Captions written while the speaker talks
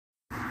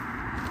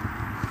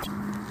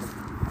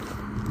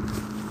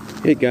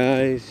Hey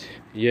guys,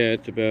 yeah,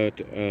 it's about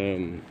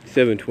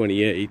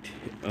 7:28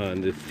 on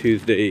this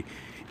Tuesday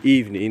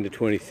evening, the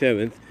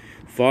 27th.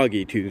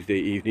 Foggy Tuesday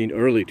evening,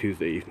 early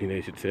Tuesday evening,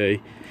 I should say.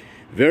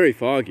 Very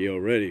foggy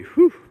already.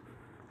 Whew.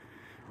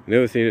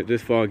 Never seen it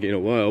this foggy in a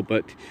while,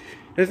 but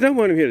that's not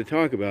what I'm here to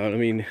talk about. I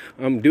mean,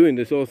 I'm doing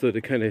this also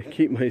to kind of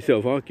keep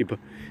myself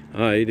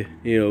occupied,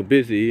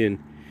 busy and,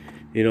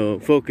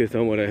 focused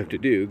on what I have to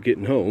do,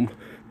 getting home.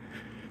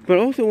 But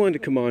I also wanted to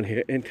come on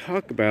here and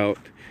talk about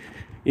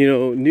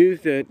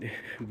news that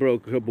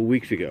broke a couple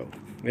weeks ago.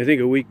 I think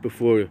a week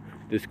before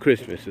this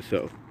Christmas or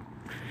so.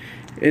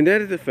 And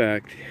that is the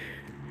fact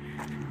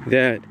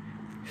that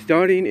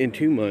starting in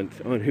 2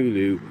 months on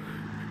Hulu,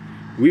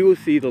 we will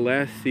see the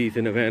last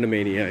season of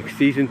Animaniacs,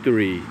 Season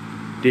 3,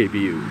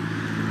 debut.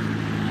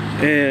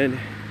 And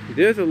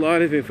there's a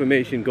lot of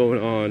information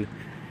going on,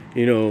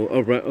 and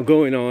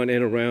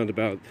around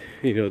about,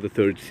 the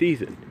third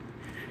season.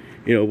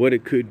 What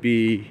it could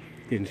be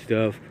and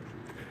stuff.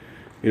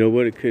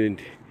 What it could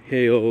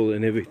entail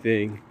and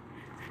everything.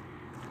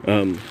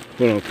 Hold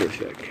on for a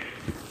sec.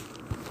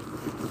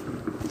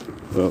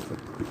 Well,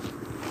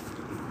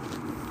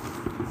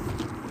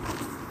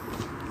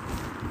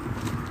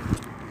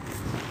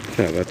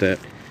 sorry about that.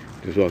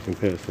 Just walking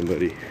past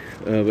somebody.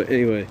 But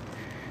anyway,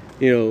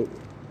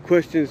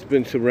 questions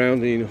been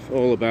surrounding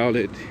all about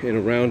it and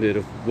around it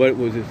of what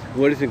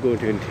is it going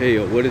to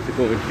entail? What is it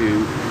going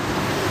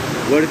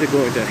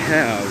to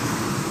have?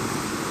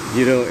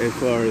 As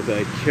far as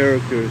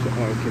characters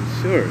are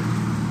concerned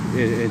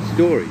and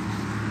stories.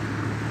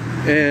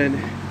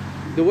 And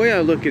the way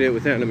I look at it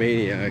with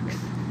Animaniacs,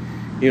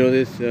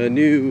 this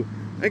new,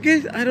 I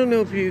guess, I don't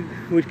know if you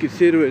would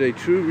consider it a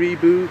true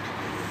reboot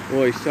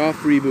or a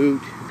soft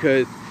reboot,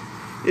 because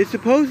it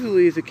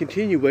supposedly is a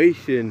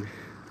continuation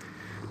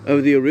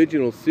of the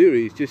original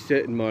series, just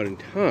set in modern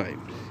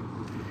times.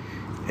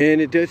 And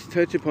it does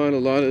touch upon a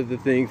lot of the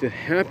things that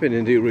happened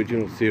in the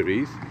original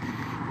series.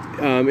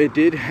 It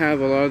did have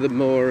a lot of the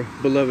more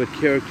beloved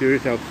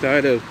characters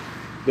outside of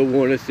the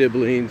Warner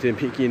siblings and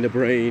Pinky and the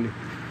Brain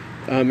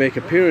make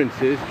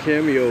appearances,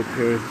 cameo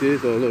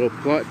appearances, or little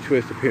plot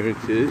twist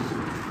appearances.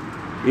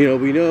 We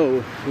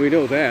know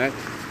that.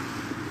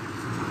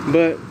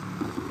 But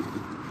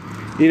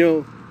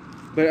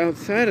but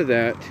outside of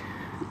that,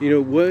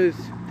 was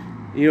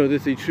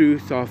this a true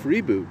soft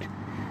reboot?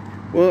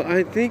 Well,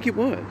 I think it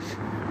was.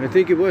 I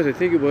think it was a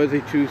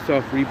true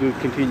soft reboot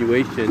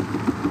continuation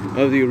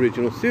of the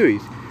original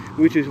series,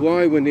 which is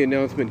why when the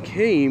announcement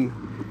came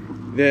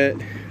that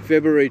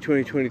February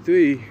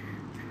 2023,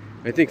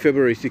 I think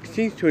February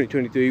 16th,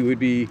 2023 would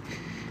be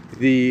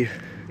the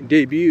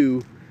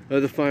debut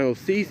of the final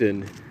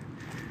season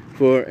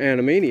for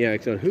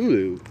Animaniacs on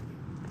Hulu,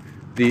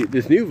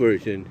 this new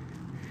version.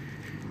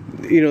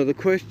 The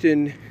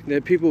question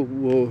that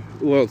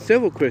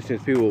several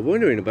questions people were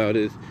wondering about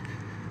is,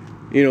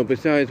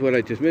 besides what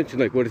I just mentioned,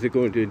 like what is it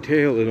going to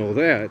entail and all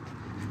that,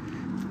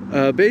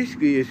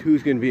 basically is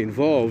who's going to be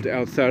involved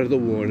outside of the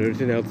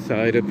Warners and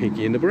outside of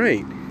Pinky and the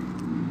Brain.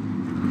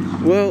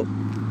 Well,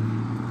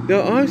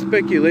 there are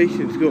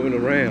speculations going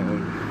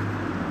around.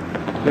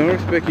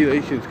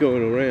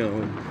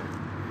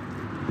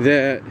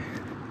 That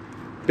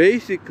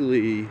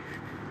basically,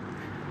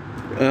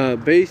 the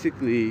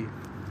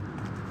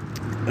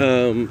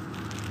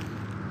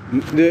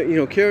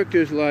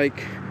characters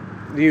like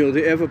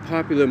the ever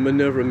popular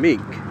Minerva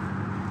Mink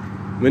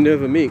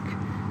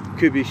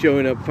could be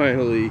showing up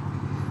finally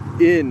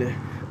in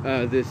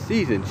this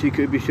season. She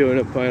could be showing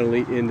up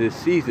finally in this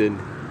season.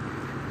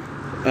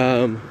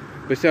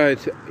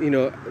 Besides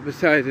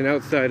and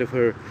outside of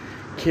her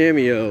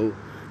cameo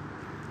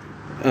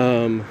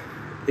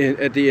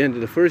at the end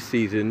of the first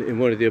season in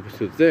one of the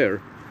episodes there.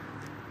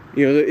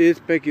 There is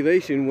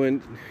speculation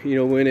when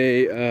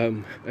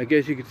a I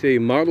guess you could say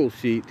model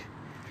sheet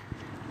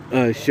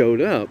showed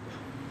up.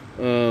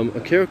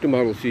 A character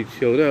model sheet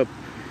showed up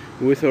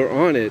with her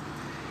on it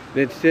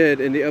that said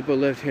in the upper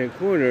left-hand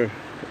corner,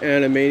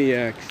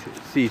 Animaniacs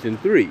Season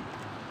 3.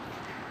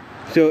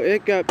 So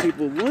it got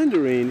people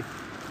wondering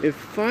if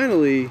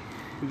finally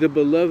the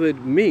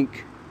beloved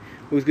Mink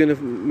was going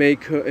to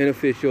make an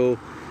official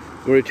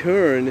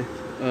return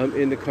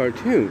in the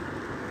cartoon.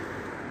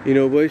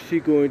 Was she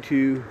going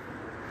to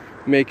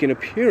make an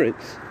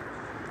appearance,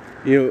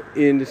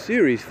 in the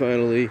series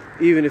finally,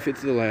 even if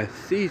it's the last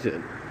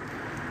season?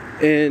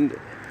 And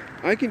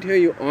I can tell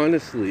you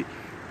honestly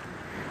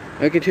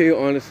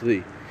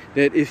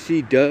that if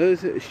she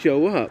does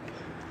show up,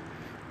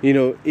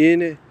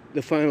 in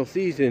the final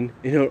season,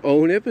 in her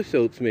own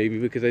episodes maybe,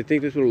 because I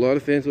think that's what a lot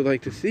of fans would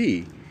like to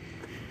see,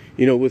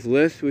 with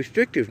less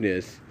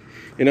restrictiveness.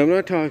 And I'm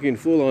not talking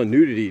full-on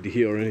nudity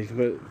here or anything,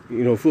 but,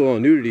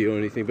 full-on nudity or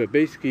anything, but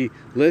basically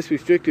less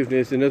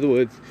restrictiveness. In other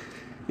words,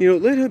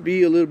 let her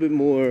be a little bit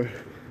more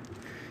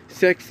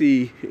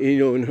sexy,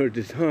 in her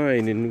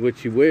design and what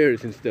she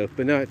wears and stuff,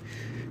 but not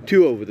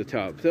too over the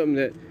top. Something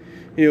that,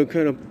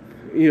 kind of,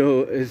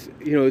 is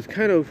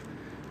kind of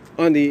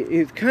on the,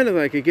 it's kind of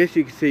like, I guess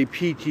you could say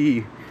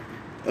PG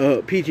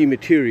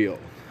material.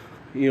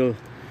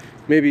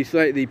 maybe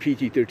slightly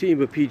PG-13,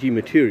 but PG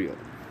material.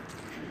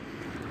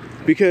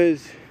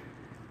 Because,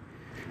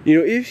 you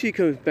know, if she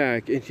comes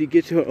back and she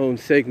gets her own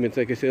segments,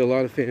 like I said, a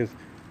lot of fans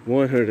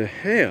want her to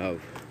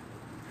have,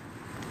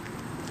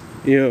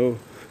 you know,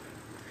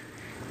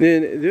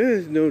 then there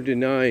is no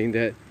denying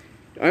that.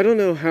 I don't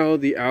know how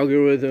the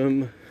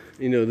algorithm,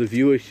 you know, the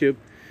viewership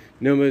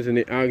numbers and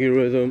the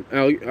algorithm,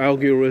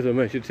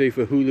 I should say,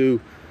 for Hulu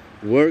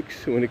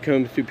works when it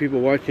comes to people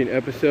watching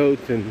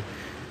episodes and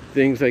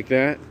things like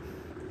that.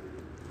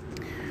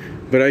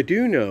 But I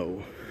do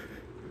know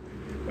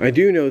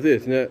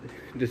this, that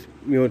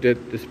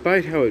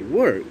despite how it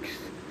works,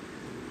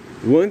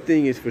 one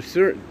thing is for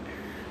certain.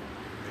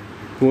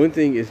 One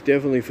thing is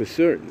definitely for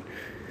certain.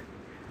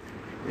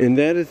 And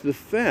that is the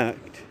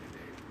fact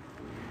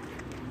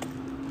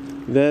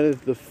that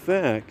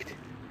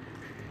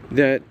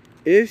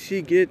if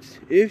she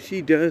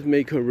does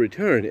make her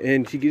return,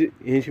 and she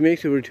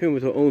makes her return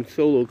with her own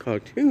solo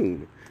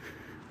cartoon,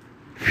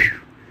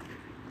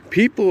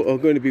 people are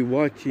going to be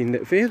watching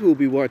that. Fans will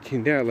be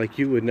watching that like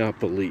you would not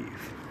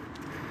believe.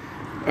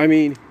 I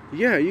mean,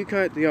 yeah, you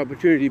got the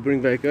opportunity to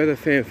bring back other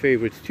fan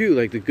favorites too,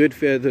 like the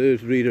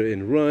Goodfeathers, Rita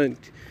and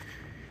Runt,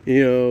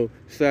 you know,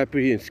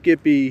 Slappy and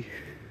Skippy,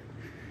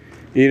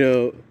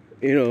 the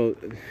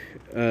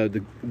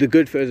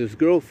Goodfeathers'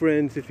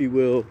 girlfriends, if you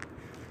will.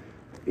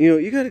 You know,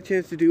 you got a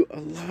chance to do a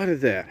lot of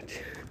that.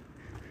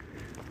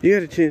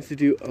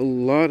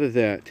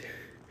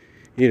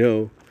 You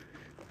know,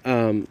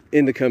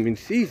 in the coming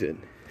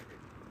season.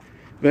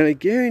 But I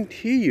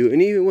guarantee you,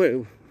 and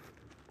even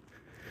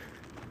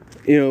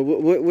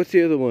what's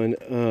the other one?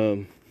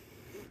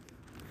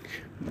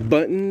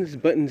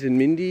 Buttons and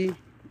Mindy,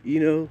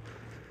 you know,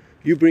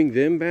 you bring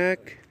them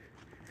back,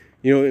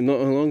 you know,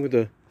 along with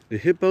the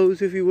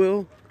hippos, if you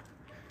will.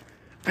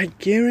 I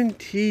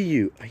guarantee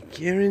you,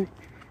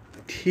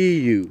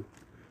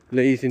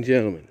 ladies and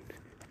gentlemen,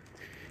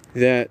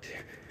 that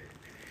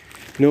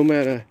no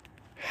matter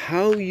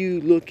how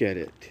you look at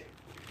it,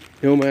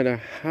 no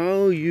matter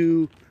how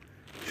you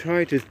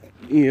try to,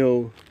 you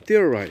know,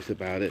 theorize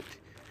about it,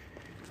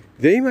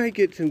 they might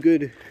get some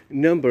good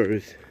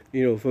numbers,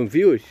 you know, from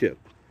viewership,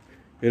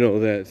 and all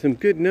that, some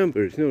good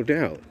numbers, no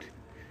doubt.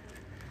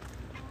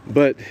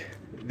 But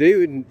they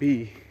wouldn't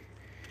be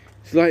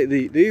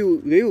slightly, they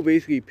will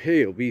basically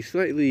pale, be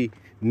slightly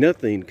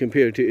nothing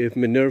compared to if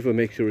Minerva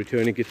makes a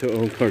return and gets her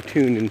own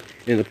cartoon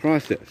in the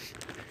process.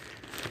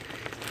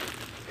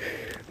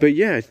 But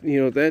yes,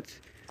 you know, that's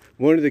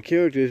one of the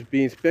characters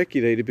being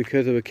speculated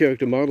because of a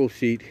character model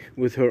sheet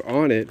with her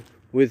on it,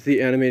 with the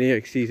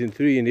Animaniacs Season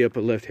 3 in the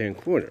upper left-hand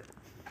corner.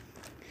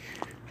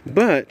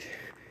 But,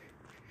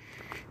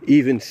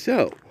 even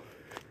so,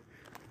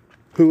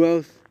 who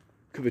else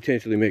could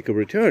potentially make a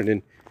return?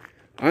 And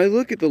I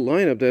look at the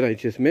lineup that I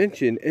just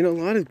mentioned, and a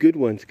lot of good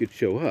ones could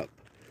show up.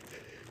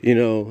 You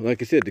know,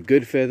 like I said, the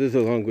Goodfeathers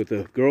along with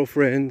the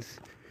girlfriends,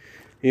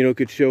 you know,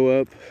 could show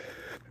up.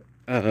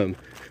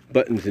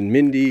 Buttons and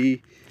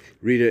Mindy,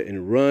 Rita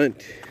and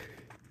Runt,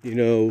 you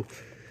know,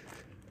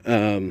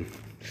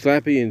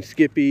 Slappy and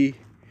Skippy,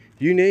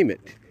 you name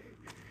it.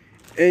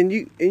 And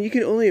you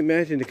can only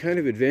imagine the kind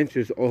of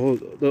adventures,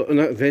 not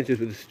adventures,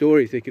 but the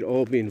stories they could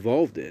all be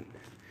involved in.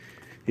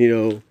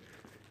 You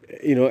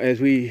know,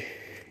 as we,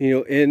 you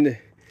know, end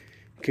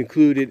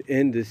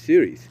this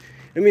series.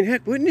 I mean,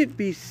 heck, wouldn't it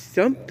be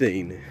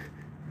something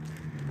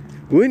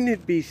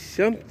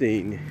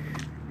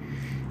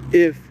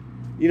if,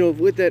 you know,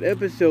 with that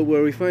episode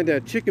where we find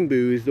out Chicken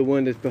Boo is the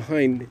one that's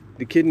behind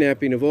the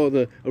kidnapping of all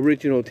the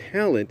original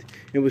talent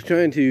and was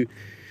trying to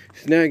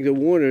snag the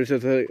Warners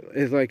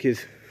as like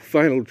his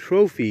final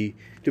trophy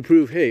to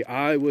prove, hey,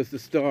 I was the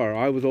star.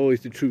 I was always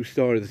the true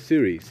star of the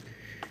series.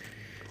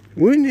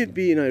 Wouldn't it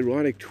be an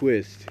ironic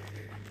twist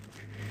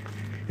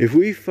if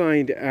we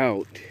find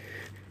out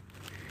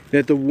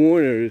that the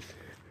Warners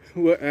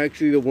were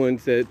actually the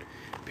ones that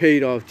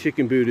paid off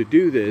Chicken Boo to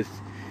do this,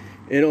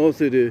 and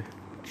also to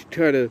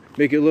try to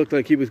make it look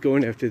like he was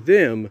going after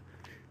them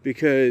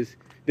because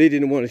they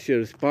didn't want to share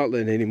the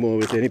spotlight anymore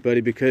with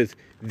anybody, because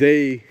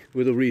they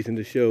were the reason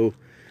the show,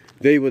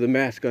 they were the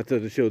mascots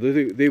of the show,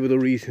 they were the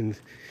reasons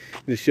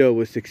the show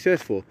was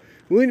successful.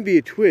 Wouldn't it be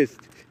a twist,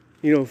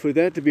 you know, for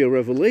that to be a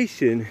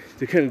revelation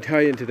to kind of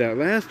tie into that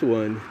last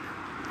one?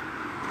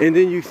 And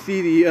then you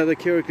see the other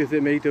characters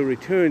that make their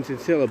returns in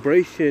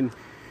celebration,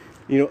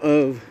 you know,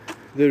 of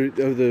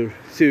the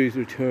series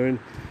return,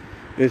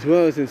 as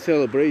well as in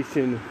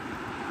celebration,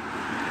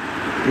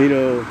 you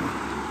know,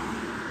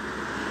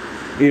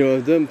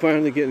 of them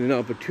finally getting an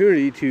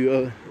opportunity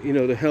to, you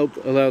know, to help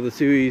allow the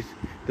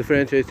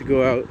franchise to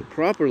go out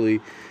properly.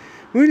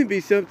 Wouldn't it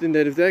be something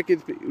that if that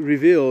gets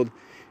revealed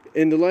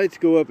and the lights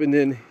go up and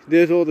then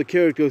there's all the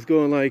characters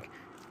going like,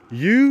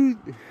 you,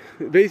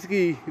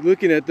 basically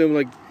looking at them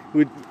like,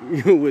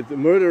 with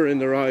murder in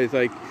their eyes,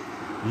 like,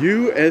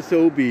 you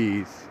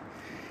SOBs.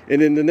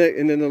 And then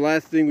the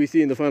last thing we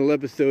see in the final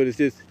episode is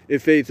just, it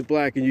fades to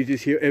black and you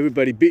just hear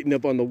everybody beating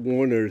up on the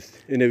Warners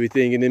and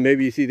everything. And then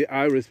maybe you see the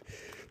Iris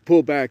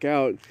pull back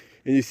out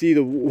and you see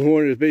the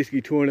Warners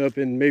basically torn up,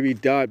 and maybe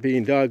Dot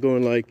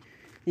going like,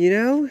 you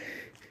know,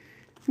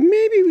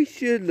 maybe we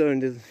should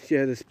learn to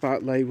share the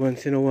spotlight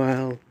once in a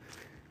while.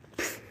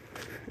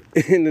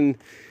 And then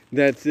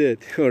that's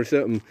it, or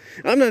something.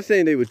 I'm not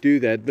saying they would do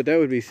that, but that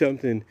would be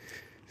something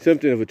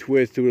of a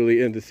twist to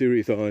really end the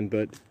series on.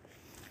 But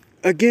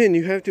again,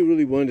 you have to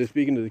really wonder,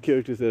 speaking of the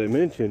characters that I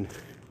mentioned,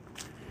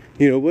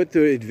 you know, what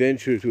their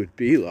adventures would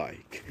be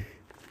like.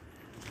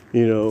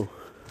 You know,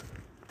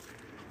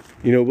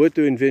 what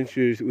their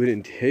adventures would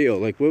entail.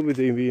 Like, what would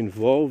they be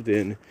involved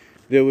in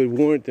that would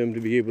warrant them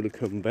to be able to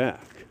come back?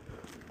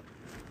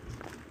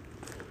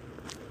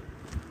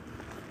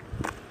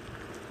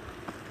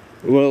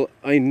 Well,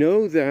 I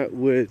know that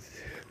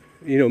with,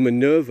 you know,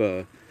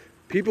 Minerva,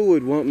 people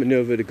would want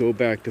Minerva to go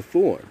back to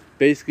form.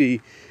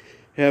 Basically,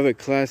 have a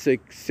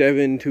classic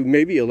 7 to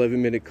maybe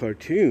 11-minute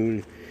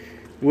cartoon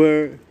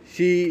where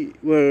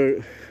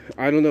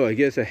I don't know, I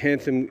guess a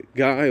handsome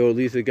guy, or at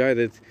least a guy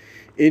that's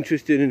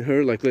interested in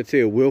her, like let's say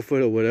a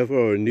Wilford or whatever,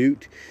 or a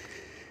Newt,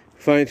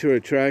 finds her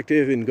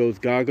attractive and goes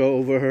gaga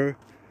over her,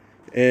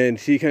 and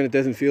she kind of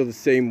doesn't feel the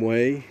same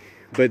way,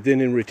 but then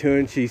in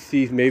return she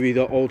sees maybe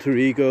the alter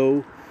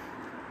ego,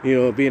 you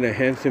know, being a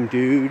handsome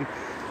dude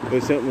or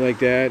something like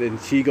that,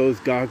 and she goes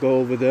gaga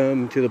over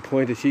them to the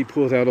point that she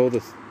pulls out all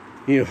the,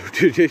 you know,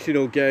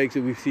 traditional gags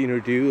that we've seen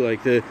her do,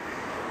 like the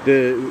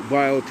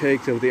wild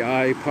takes of the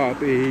eye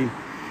popping,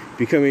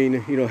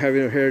 becoming, you know, having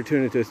her hair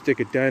turn into a stick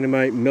of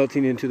dynamite,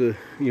 melting into the,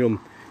 you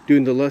know,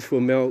 doing the lustful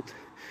melt,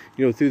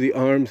 you know, through the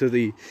arms of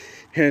the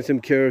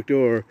handsome character,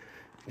 or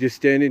just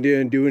standing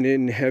there and doing it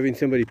and having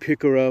somebody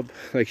pick her up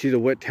like she's a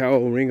wet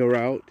towel and wring her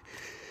out,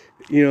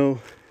 you know.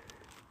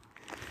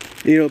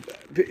 The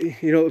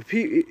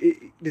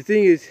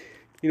thing is,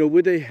 you know,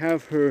 would they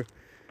have her,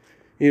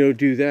 you know,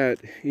 do that,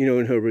 you know,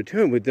 in her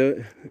return? Would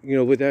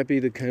that be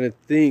the kind of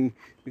thing,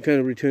 the kind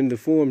of return to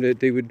form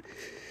that they would,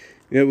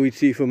 you know, we'd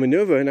see from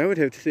Minerva? And I would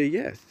have to say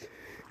yes.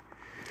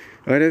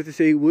 I'd have to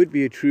say it would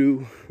be a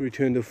true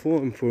return to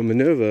form for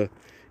Minerva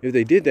if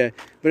they did that.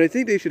 But I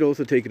think they should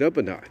also take it up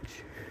a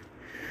notch.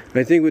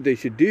 I think what they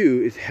should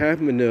do is have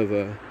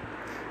Minerva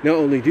not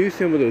only do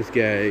some of those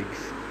gags,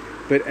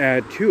 but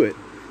add to it.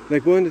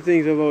 Like, one of the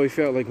things I've always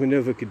felt like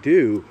Minerva could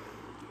do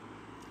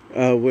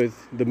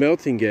with the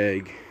melting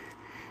gag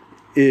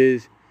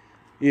is,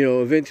 you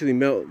know, eventually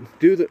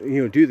do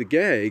the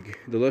gag,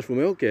 the lustful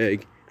melt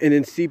gag, and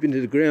then seep into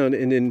the ground,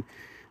 and then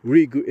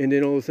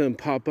all of a sudden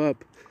pop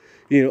up,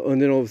 you know,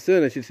 and then all of a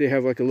sudden, I should say,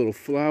 have like a little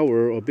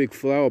flower or a big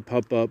flower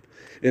pop up,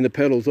 and the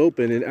petals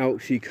open, and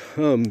out she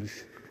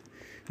comes,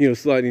 you know,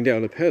 sliding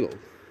down the petal.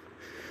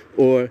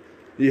 Or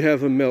you have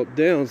her melt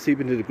down,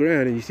 seep into the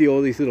ground, and you see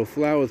all these little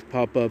flowers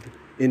pop up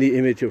in the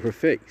image of her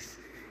face,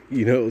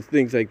 you know,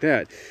 things like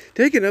that.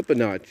 Take it up a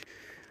notch,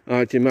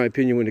 in my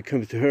opinion, when it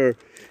comes to her,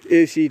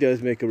 if she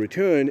does make a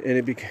return,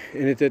 and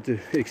it's at the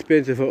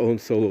expense of her own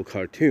solo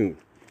cartoon.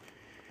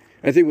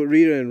 I think with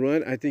Rita and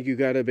Runt, I think you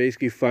gotta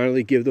basically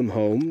finally give them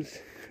homes.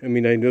 I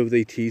mean, I know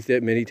they teased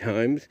that many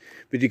times,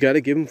 but you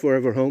gotta give them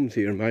forever homes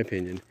here, in my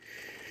opinion.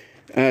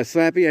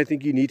 Slappy, I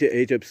think you need to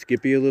age up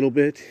Skippy a little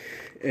bit,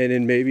 and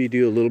then maybe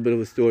do a little bit of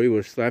a story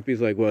where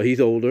Slappy's like, well, he's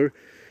older.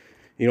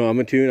 You know, I'm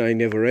a tune, I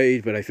never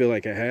aged, but I feel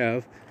like I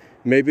have.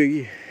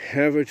 Maybe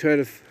have her try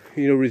to,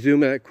 you know, resume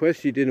that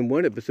quest she did in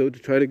one episode to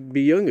try to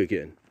be young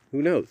again.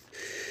 Who knows?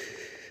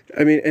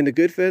 I mean, and the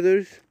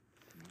Goodfeathers,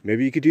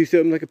 maybe you could do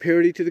something like a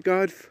parody to the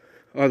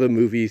Godfather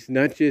movies,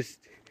 not just,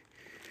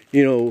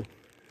 you know,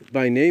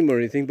 by name or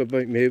anything, but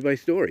maybe by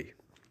story.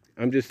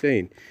 I'm just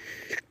saying.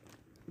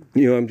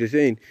 You know, I'm just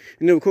saying.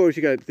 And then, of course,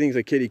 you got things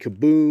like Kitty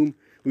Kaboom.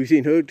 We've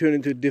seen her turn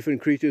into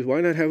different creatures.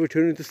 Why not have her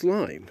turn into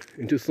slime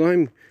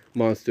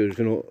monsters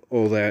and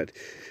all that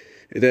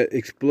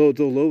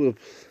explodes all over the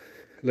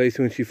place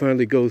when she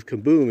finally goes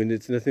kaboom, and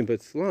it's nothing but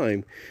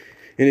slime,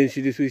 and then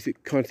she just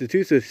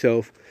constitutes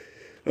herself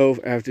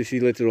after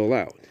she lets it all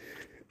out.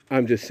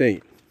 I'm just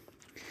saying.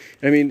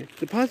 I mean,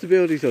 the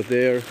possibilities are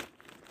there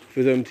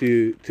for them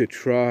to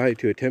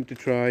attempt to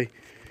try,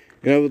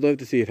 and I would love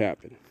to see it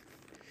happen.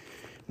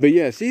 But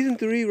yeah, season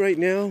 3 right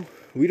now,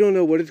 we don't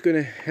know what it's going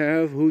to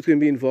have, who's going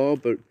to be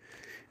involved, but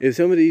if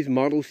some of these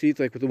model sheets,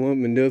 like with the one with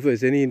Minerva,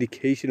 is any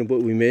indication of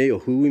what we may or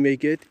who we may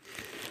get,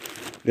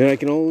 then I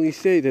can only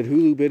say that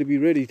Hulu better be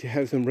ready to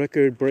have some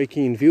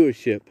record-breaking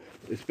viewership,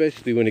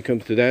 especially when it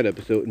comes to that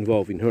episode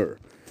involving her.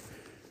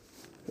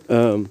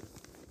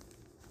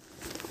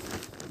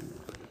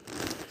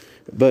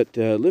 But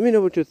let me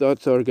know what your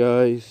thoughts are,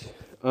 guys.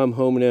 I'm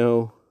home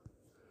now.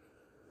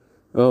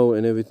 Oh,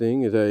 and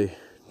everything, as I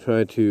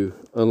try to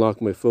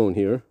unlock my phone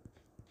here.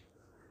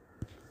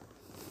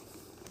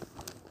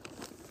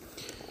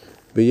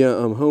 But yeah,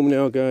 I'm home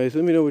now, guys.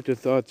 Let me know what your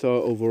thoughts are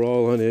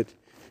overall on it.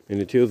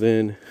 And until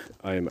then,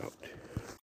 I am out.